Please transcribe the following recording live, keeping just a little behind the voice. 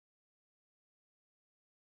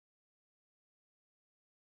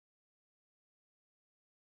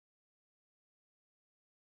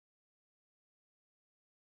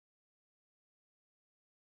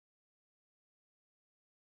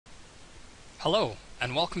Hello,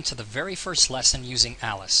 and welcome to the very first lesson using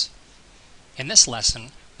Alice. In this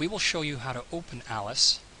lesson, we will show you how to open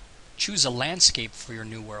Alice, choose a landscape for your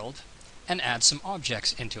new world, and add some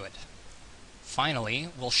objects into it. Finally,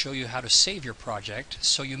 we'll show you how to save your project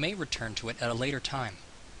so you may return to it at a later time.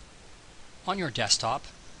 On your desktop,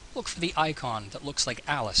 look for the icon that looks like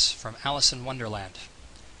Alice from Alice in Wonderland.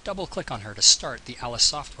 Double-click on her to start the Alice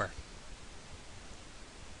software.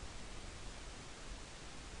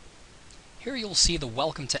 Here you'll see the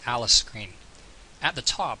Welcome to Alice screen. At the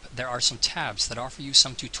top, there are some tabs that offer you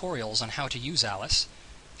some tutorials on how to use Alice,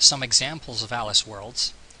 some examples of Alice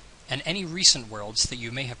worlds, and any recent worlds that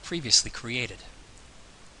you may have previously created.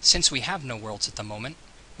 Since we have no worlds at the moment,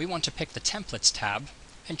 we want to pick the Templates tab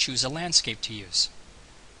and choose a landscape to use.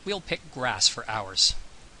 We'll pick grass for ours.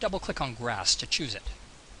 Double-click on grass to choose it.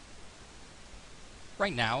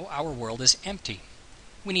 Right now, our world is empty.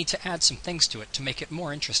 We need to add some things to it to make it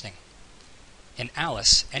more interesting. In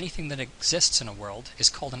Alice, anything that exists in a world is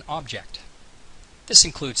called an object. This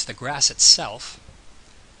includes the grass itself,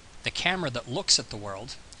 the camera that looks at the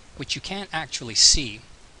world, which you can't actually see,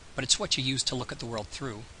 but it's what you use to look at the world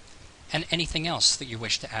through, and anything else that you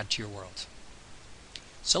wish to add to your world.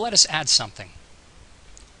 So let us add something.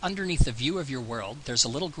 Underneath the view of your world, there's a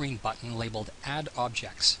little green button labeled Add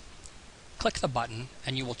Objects. Click the button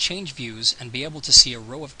and you will change views and be able to see a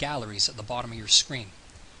row of galleries at the bottom of your screen.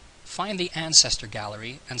 Find the Ancestor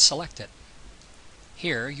gallery and select it.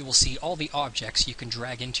 Here you will see all the objects you can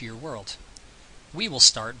drag into your world. We will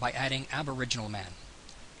start by adding Aboriginal Man.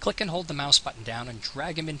 Click and hold the mouse button down and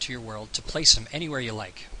drag him into your world to place him anywhere you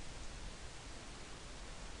like.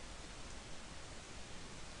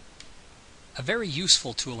 A very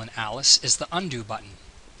useful tool in Alice is the Undo button.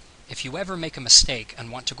 If you ever make a mistake and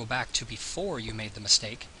want to go back to before you made the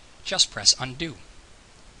mistake, just press Undo.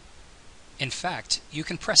 In fact, you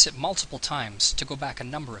can press it multiple times to go back a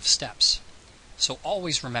number of steps. So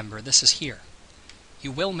always remember this is here.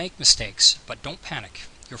 You will make mistakes, but don't panic.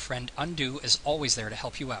 Your friend Undo is always there to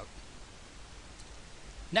help you out.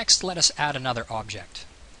 Next, let us add another object.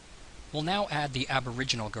 We'll now add the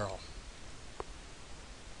Aboriginal girl.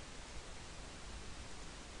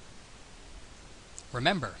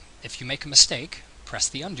 Remember, if you make a mistake, press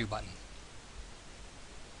the Undo button.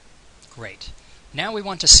 Great. Now we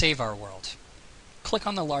want to save our world. Click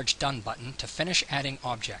on the large Done button to finish adding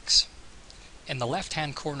objects. In the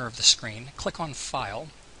left-hand corner of the screen, click on File,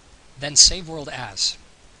 then Save World As.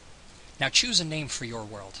 Now choose a name for your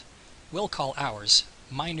world. We'll call ours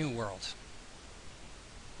My New World.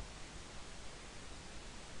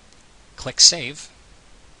 Click Save.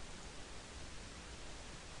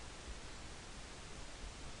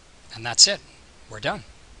 And that's it. We're done.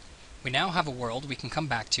 We now have a world we can come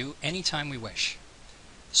back to anytime we wish.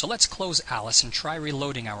 So let's close Alice and try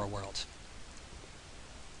reloading our world.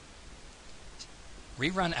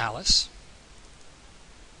 Rerun Alice.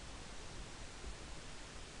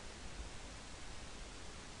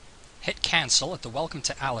 Hit Cancel at the Welcome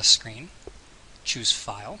to Alice screen. Choose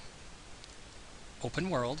File. Open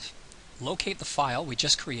World. Locate the file we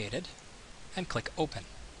just created and click Open.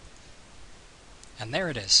 And there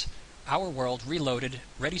it is. Our world reloaded,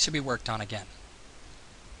 ready to be worked on again.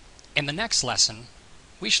 In the next lesson,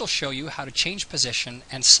 we shall show you how to change position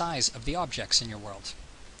and size of the objects in your world.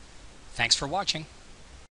 Thanks for watching.